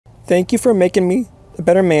Thank you for making me a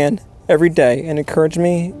better man every day and encouraging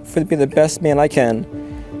me to be the best man I can.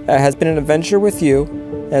 It has been an adventure with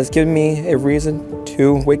you. It has given me a reason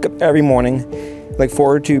to wake up every morning. I look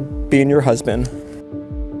forward to being your husband.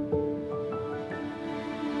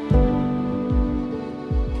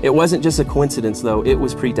 It wasn't just a coincidence, though. It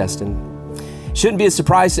was predestined. Shouldn't be a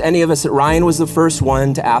surprise to any of us that Ryan was the first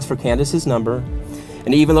one to ask for Candice's number.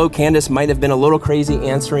 And even though Candice might have been a little crazy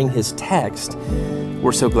answering his text,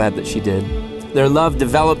 we're so glad that she did. Their love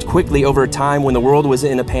developed quickly over a time when the world was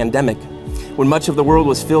in a pandemic. When much of the world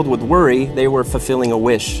was filled with worry, they were fulfilling a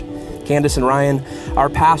wish. Candice and Ryan, our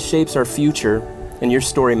past shapes our future, and your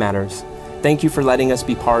story matters. Thank you for letting us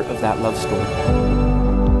be part of that love story.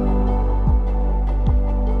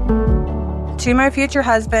 To my future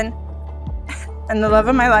husband and the love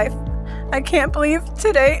of my life, I can't believe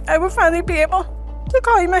today I will finally be able to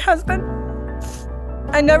call you my husband.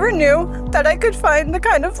 I never knew that I could find the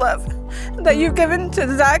kind of love that you've given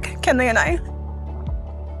to Zach, Kenley, and I.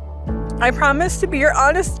 I promise to be your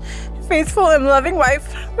honest, faithful, and loving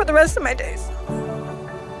wife for the rest of my days.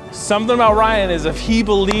 Something about Ryan is if he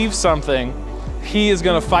believes something, he is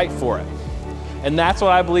gonna fight for it. And that's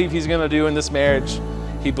what I believe he's gonna do in this marriage.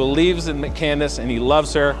 He believes in Candice and he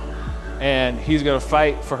loves her, and he's gonna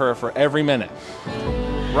fight for her for every minute.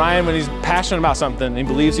 Ryan, when he's passionate about something and he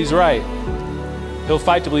believes he's right, he'll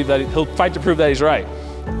fight to prove that he's right.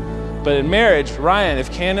 But in marriage, Ryan, if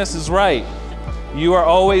Candice is right, you are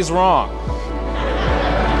always wrong.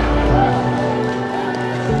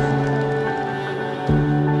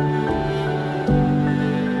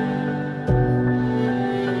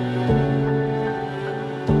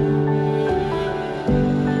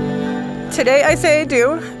 Today I say I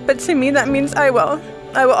do, but to me that means I will.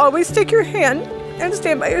 I will always take your hand and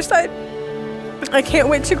stand by your side. I can't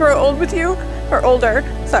wait to grow old with you, or older,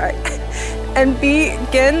 sorry, and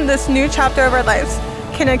begin this new chapter of our lives.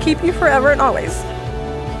 Can I keep you forever and always?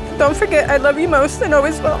 Don't forget, I love you most and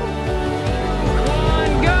always will.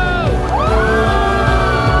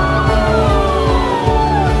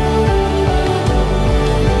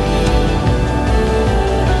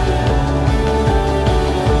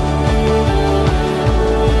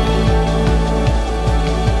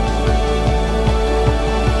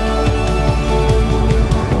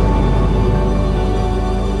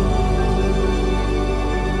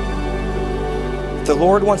 The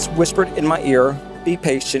Lord once whispered in my ear, "Be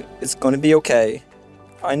patient, it's going to be okay."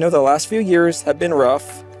 I know the last few years have been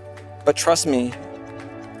rough, but trust me,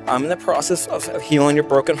 I'm in the process of healing your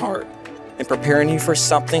broken heart and preparing you for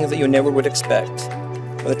something that you never would expect.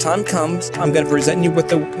 When the time comes, I'm going to present you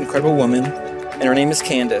with an incredible woman, and her name is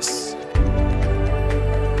Candice.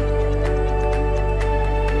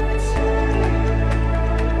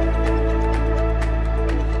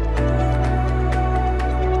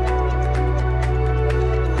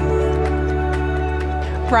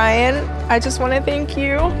 Ryan, I just want to thank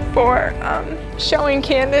you for showing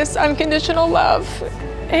Candice unconditional love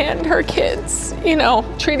and her kids, you know,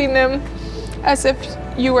 treating them as if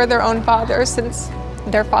you were their own father since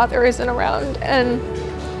their father isn't around, and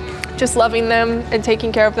just loving them and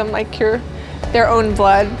taking care of them like you're their own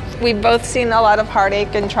blood. We've both seen a lot of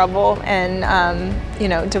heartache and trouble and, you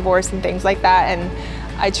know, divorce and things like that, and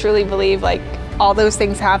I truly believe like all those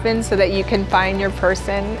things happen so that you can find your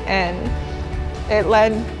person, and it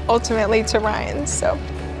led ultimately to Ryan. So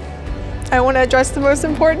I want to address the most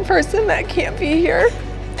important person that can't be here,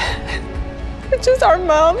 which is our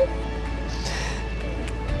mom.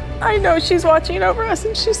 I know she's watching over us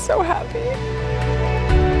and she's so happy.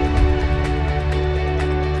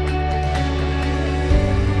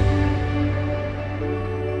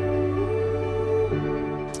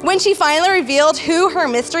 When she finally revealed who her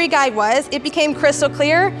mystery guy was, it became crystal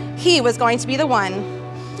clear he was going to be the one.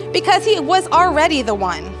 Because he was already the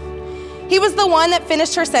one. He was the one that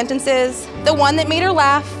finished her sentences, the one that made her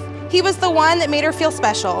laugh. He was the one that made her feel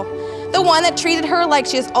special, the one that treated her like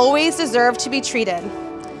she has always deserved to be treated.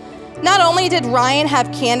 Not only did Ryan have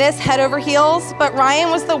Candice head over heels, but Ryan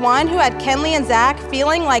was the one who had Kenley and Zach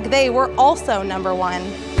feeling like they were also number one.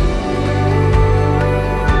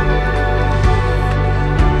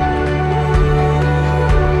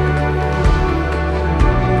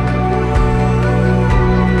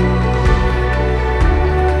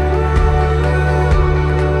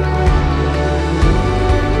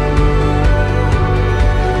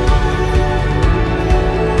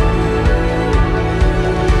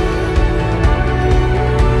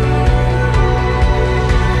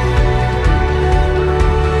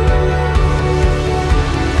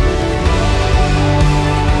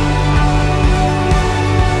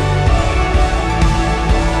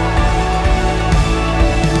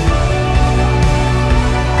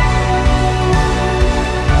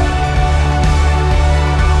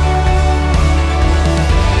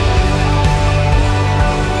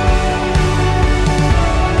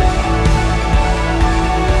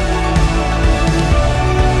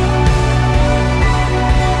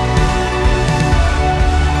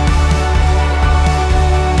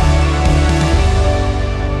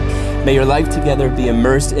 May your life together be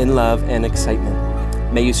immersed in love and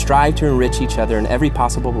excitement. May you strive to enrich each other in every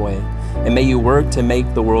possible way, and may you work to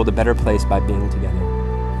make the world a better place by being together.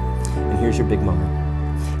 And here's your big moment.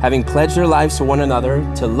 Having pledged their lives to one another,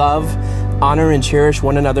 to love, honor, and cherish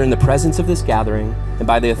one another in the presence of this gathering, and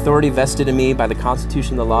by the authority vested in me by the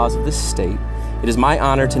Constitution and the laws of this state, it is my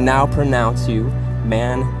honor to now pronounce you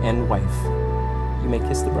man and wife. You may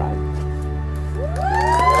kiss the bride.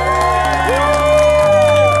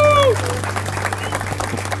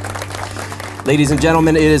 Ladies and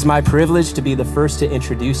gentlemen, it is my privilege to be the first to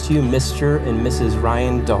introduce to you Mr. and Mrs.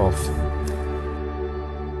 Ryan Dolph.